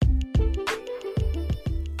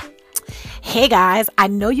Hey guys, I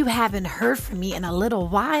know you haven't heard from me in a little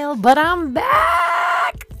while, but I'm back.